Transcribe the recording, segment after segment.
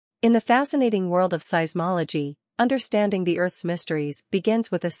In the fascinating world of seismology, understanding the Earth's mysteries begins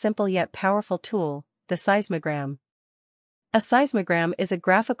with a simple yet powerful tool, the seismogram. A seismogram is a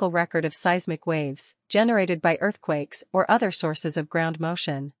graphical record of seismic waves, generated by earthquakes or other sources of ground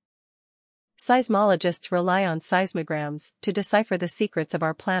motion. Seismologists rely on seismograms to decipher the secrets of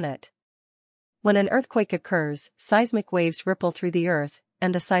our planet. When an earthquake occurs, seismic waves ripple through the Earth,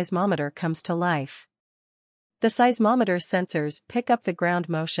 and the seismometer comes to life. The seismometer's sensors pick up the ground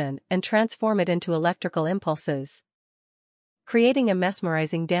motion and transform it into electrical impulses, creating a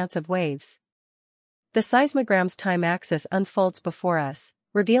mesmerizing dance of waves. The seismogram's time axis unfolds before us,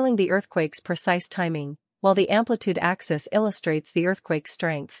 revealing the earthquake's precise timing, while the amplitude axis illustrates the earthquake's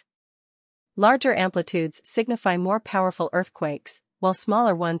strength. Larger amplitudes signify more powerful earthquakes, while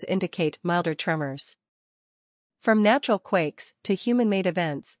smaller ones indicate milder tremors. From natural quakes to human-made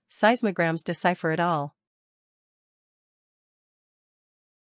events, seismograms decipher it all.